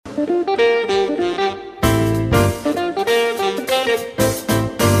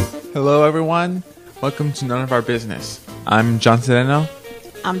Hello, everyone. Welcome to None of Our Business. I'm John Sedeno.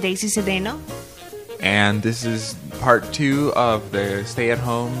 I'm Daisy Sedeno. And this is part 2 of the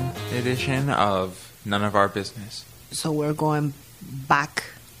stay-at-home edition of None of Our Business. So we're going back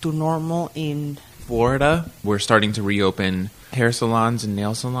to normal in Florida. We're starting to reopen hair salons and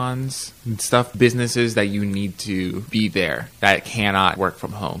nail salons and stuff, businesses that you need to be there that cannot work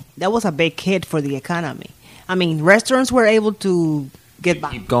from home. That was a big hit for the economy. I mean, restaurants were able to get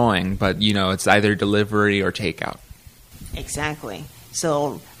back. Keep going, but it's either delivery or takeout. Exactly.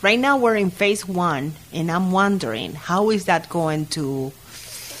 So right now we're in phase 1, and I'm wondering, how is that going to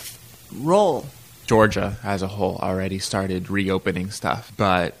roll? Georgia as a whole already started reopening stuff,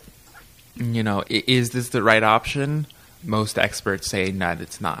 but is this the right option? Most experts say that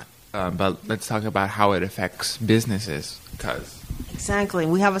it's not. But let's talk about how it affects businesses. Exactly.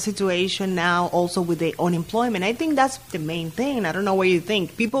 We have a situation now also with the unemployment. I think that's the main thing. I don't know what you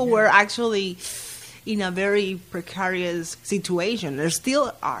think. People were actually in a very precarious situation. There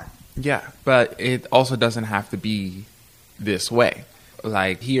still are. Yeah, but it also doesn't have to be this way.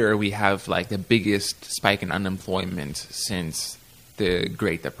 Like here we have like the biggest spike in unemployment since the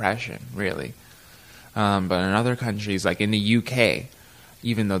Great Depression, really. But in other countries, like in the UK,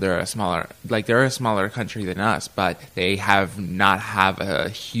 even though they're a smaller country than us, but they have a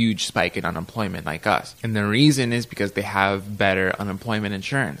huge spike in unemployment like us. And the reason is because they have better unemployment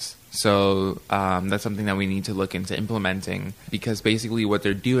insurance. So that's something that we need to look into implementing, because basically what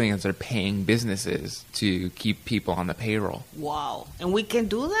they're doing is they're paying businesses to keep people on the payroll. Wow. And we can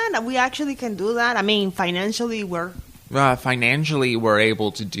do that? We actually can do that? I mean, financially we're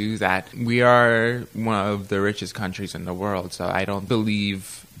able to do that. We are one of the richest countries in the world, so I don't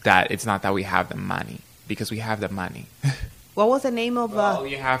believe that it's not that we have the money, because we have the money. What was the name of... All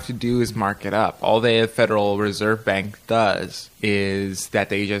you have to do is mark it up. All the Federal Reserve Bank does is that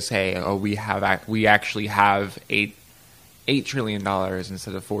they just say, oh, we actually have $8 trillion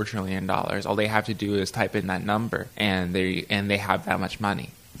instead of $4 trillion. All they have to do is type in that number, and they have that much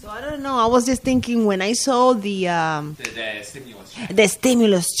money. So I don't know. I was just thinking when I saw the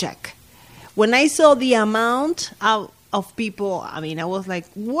stimulus check. When I saw the amount of people, I mean, I was like,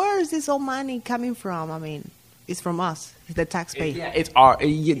 where is this all money coming from? I mean, it's from us. It's the taxpayer.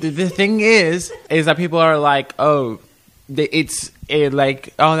 The thing is that people are like, that's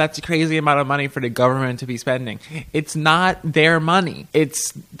a crazy amount of money for the government to be spending. It's not their money.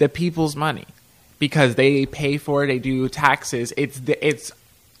 It's the people's money, because they pay for it. They do taxes.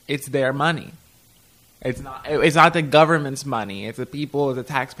 It's their money. It's not the government's money. It's the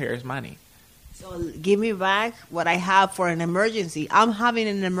taxpayers' money. So give me back what I have for an emergency. I'm having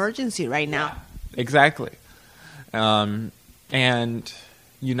an emergency right now. Yeah, exactly. And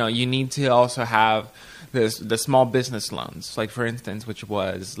you need to also have the small business loans, like for instance, which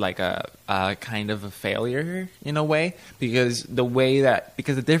was like a kind of a failure in a way, because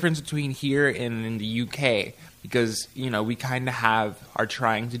the difference between here and in the UK, because we kind of are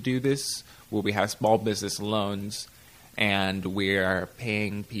trying to do this where we have small business loans and we're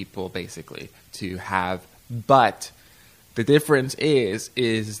paying people basically to have, but the difference is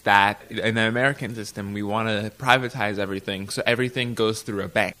that in the American system, we want to privatize everything, so everything goes through a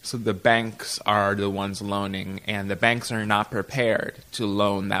bank. So the banks are the ones loaning, and the banks are not prepared to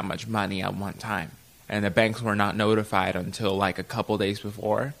loan that much money at one time. And the banks were not notified until like a couple days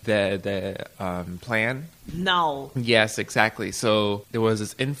before the plan. No. Yes, exactly. So there was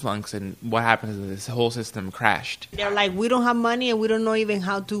this influx, and what happened is this whole system crashed. They're like, we don't have money, and we don't know even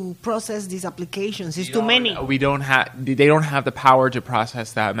how to process these applications. It's too many. They don't have the power to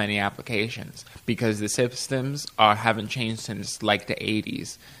process that many applications, because the systems haven't changed since like the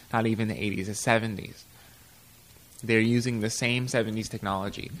 80s. Not even the 80s, the 70s. They're using the same 70s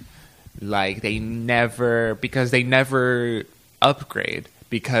technology. Like they never upgrade,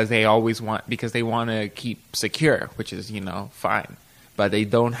 because they want to keep secure, which is fine, but they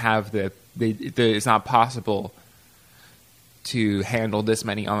don't have it's not possible to handle this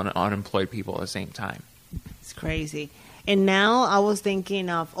many unemployed people at the same time. It's crazy. And now I was thinking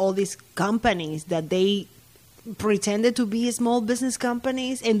of all these companies that they pretended to be small business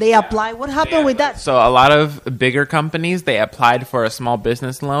companies, and they apply. What happened with that? So a lot of bigger companies, they applied for a small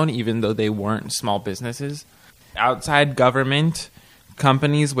business loan even though they weren't small businesses. Outside government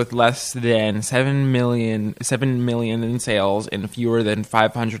companies with less than 7 million in sales and fewer than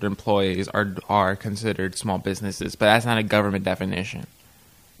 500 employees are considered small businesses, but that's not a government definition.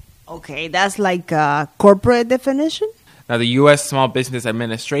 Okay, that's like a corporate definition? Now, the U.S. Small Business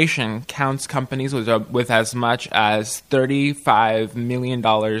Administration counts companies with as much as $35 million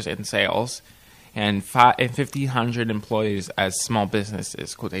in sales and 1,500 employees as small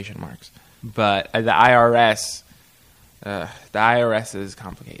businesses, quotation marks. But the IRS is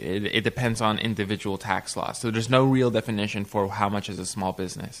complicated. It depends on individual tax laws. So there's no real definition for how much is a small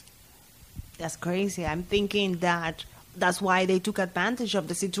business. That's crazy. I'm thinking that's why they took advantage of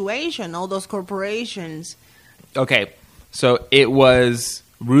the situation, all those corporations. Okay, so it was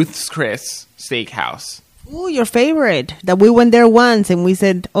Ruth's Chris Steakhouse. Ooh, your favorite. That we went there once and we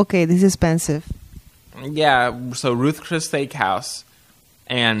said, okay, this is expensive. Yeah, so Ruth's Chris Steakhouse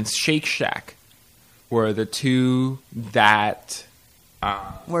and Shake Shack were the two that...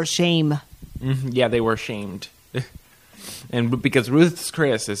 Were shame. Yeah, they were shamed. And because Ruth's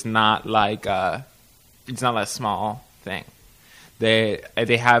Chris is not like... it's not a small thing. They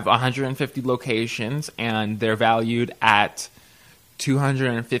have 150 locations, and they're valued at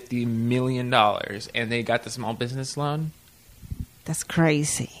 $250 million, and they got the small business loan. That's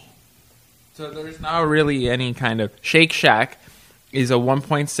crazy. So there's not really any kind of... Shake Shack is a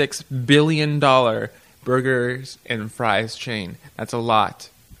 $1.6 billion burgers and fries chain. That's a lot.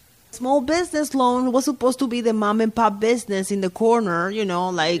 Small business loan was supposed to be the mom and pop business in the corner,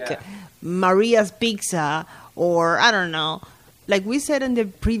 like Maria's Pizza, or I don't know. Like we said in the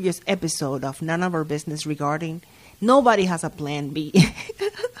previous episode of None of Our Business regarding, nobody has a plan B.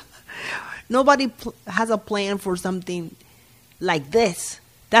 Nobody has a plan for something like this.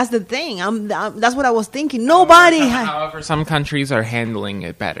 That's the thing. That's what I was thinking. However, some countries are handling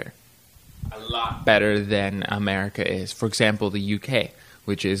it better. A lot better than America is. For example, the UK,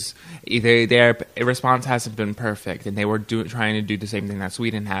 which is either their response hasn't been perfect, and they were trying to do the same thing that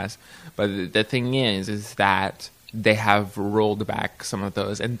Sweden has. But the thing is that they have rolled back some of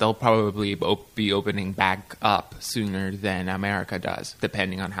those, and they'll probably be opening back up sooner than America does,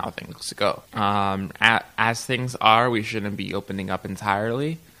 depending on how things go. As things are, we shouldn't be opening up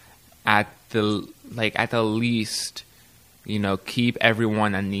entirely. At the least, keep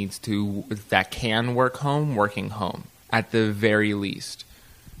everyone that can work home working home. At the very least.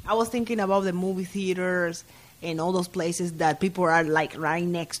 I was thinking about the movie theaters and all those places that people are like right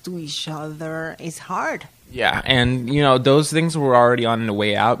next to each other. It's hard. Yeah, and those things were already on the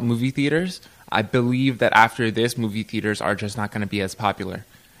way out. Movie theaters. I believe that after this, movie theaters are just not going to be as popular,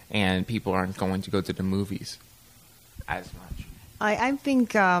 and people aren't going to go to the movies as much. I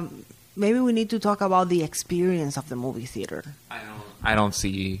think maybe we need to talk about the experience of the movie theater. I don't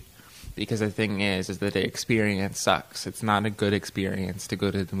see, because the thing is that the experience sucks. It's not a good experience to go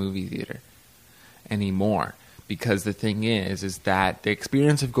to the movie theater anymore. Because the thing is that the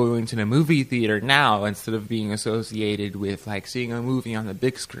experience of going to the movie theater now, instead of being associated with like seeing a movie on the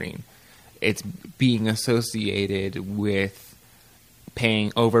big screen, it's being associated with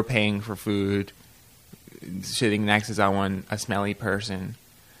overpaying for food, sitting next to someone, a smelly person.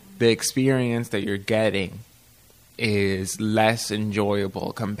 The experience that you're getting is less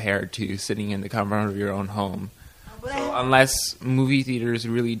enjoyable compared to sitting in the comfort of your own home. So unless movie theaters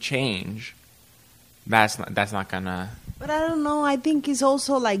really change, that's not gonna... But I don't know. I think it's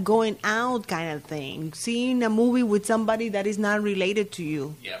also like going out kind of thing. Seeing a movie with somebody that is not related to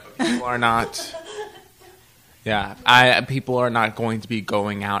you. Yeah, but people are not... Yeah, people are not going to be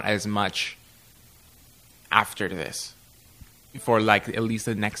going out as much after this for like at least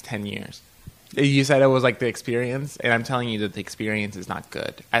the next 10 years. You said it was like the experience, and I'm telling you that the experience is not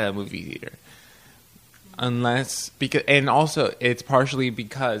good at a movie theater. And also it's partially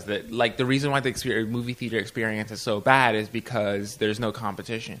because that, like, the reason why the movie theater experience is so bad is because there's no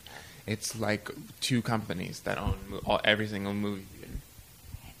competition. It's like two companies that own every single movie theater,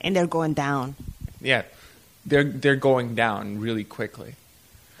 and they're going down. Yeah, they're going down really quickly.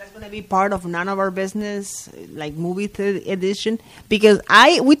 That's going to be part of None of Our Business, like movie edition, because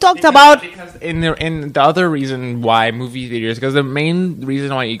we talked about in the other reason why movie theaters, because the main reason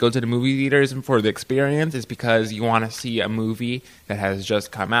why you go to the movie theaters for the experience is because you want to see a movie that has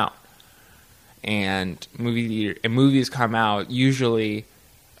just come out, and movies come out usually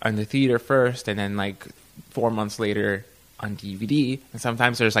on the theater first, and then like 4 months later on DVD, and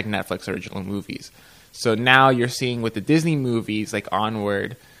sometimes there's like Netflix original movies. So now you're seeing with the Disney movies like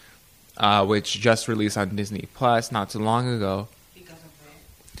Onward, which just released on Disney Plus not too long ago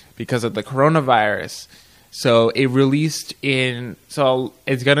because of the coronavirus. So it released so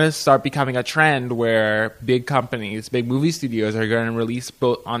it's going to start becoming a trend where big companies, big movie studios are going to release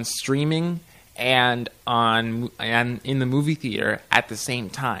both on streaming and in the movie theater at the same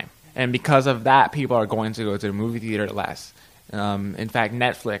time. And because of that, people are going to go to the movie theater less. In fact,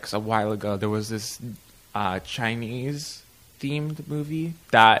 Netflix, a while ago, there was this Chinese themed movie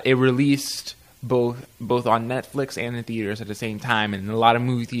that it released both on Netflix and in theaters at the same time, and a lot of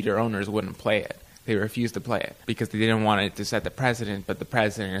movie theater owners wouldn't play it. They refused to play it because they didn't want it to set the precedent, but the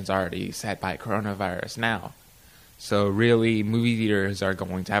precedent is already set by coronavirus now. So really, movie theaters are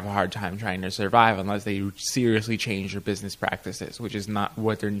going to have a hard time trying to survive unless they seriously change their business practices, which is not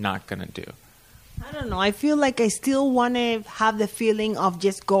what they're not going to do. I don't know. I feel like I still want to have the feeling of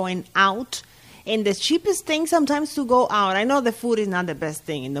just going out. And the cheapest thing sometimes to go out. I know the food is not the best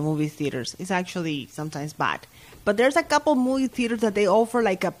thing in the movie theaters. It's actually sometimes bad. But there's a couple movie theaters that they offer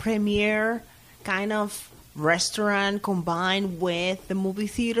like a premiere kind of restaurant combined with the movie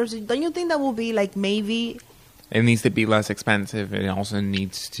theaters. Don't you think that will be like maybe... It needs to be less expensive. It also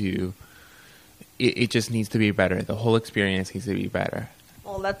needs to... It just needs to be better. The whole experience needs to be better.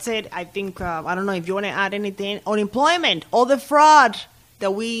 Well, that's it. I think, I don't know if you want to add anything. Unemployment, all the fraud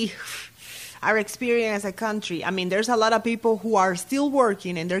that we are experiencing as a country. I mean, there's a lot of people who are still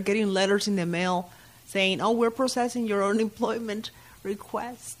working and they're getting letters in the mail saying, oh, we're processing your unemployment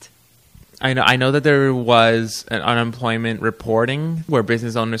request. I know that there was an unemployment reporting where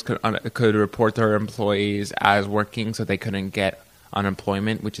business owners could report their employees as working so they couldn't get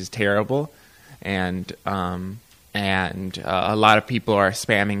unemployment, which is terrible. And a lot of people are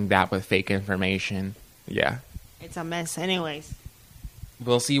spamming that with fake information. Yeah. It's a mess anyways.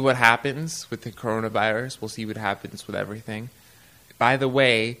 We'll see what happens with the coronavirus. We'll see what happens with everything. By the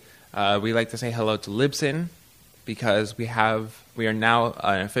way, we like to say hello to Libsyn because we are now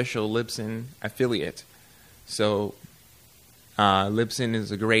an official Libsyn affiliate. So Libsyn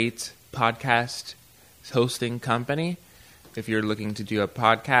is a great podcast hosting company. If you're looking to do a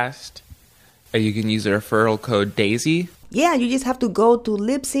podcast, you can use the referral code DAISY. Yeah, you just have to go to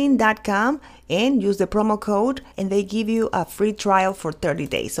Libsyn.com and use the promo code, and they give you a free trial for 30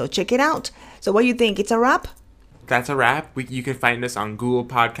 days. So check it out. So what do you think? It's a wrap? That's a wrap. You can find us on Google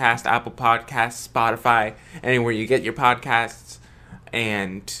Podcast, Apple Podcasts, Spotify, anywhere you get your podcasts.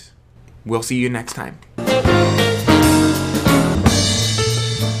 And we'll see you next time.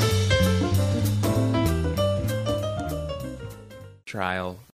 Trial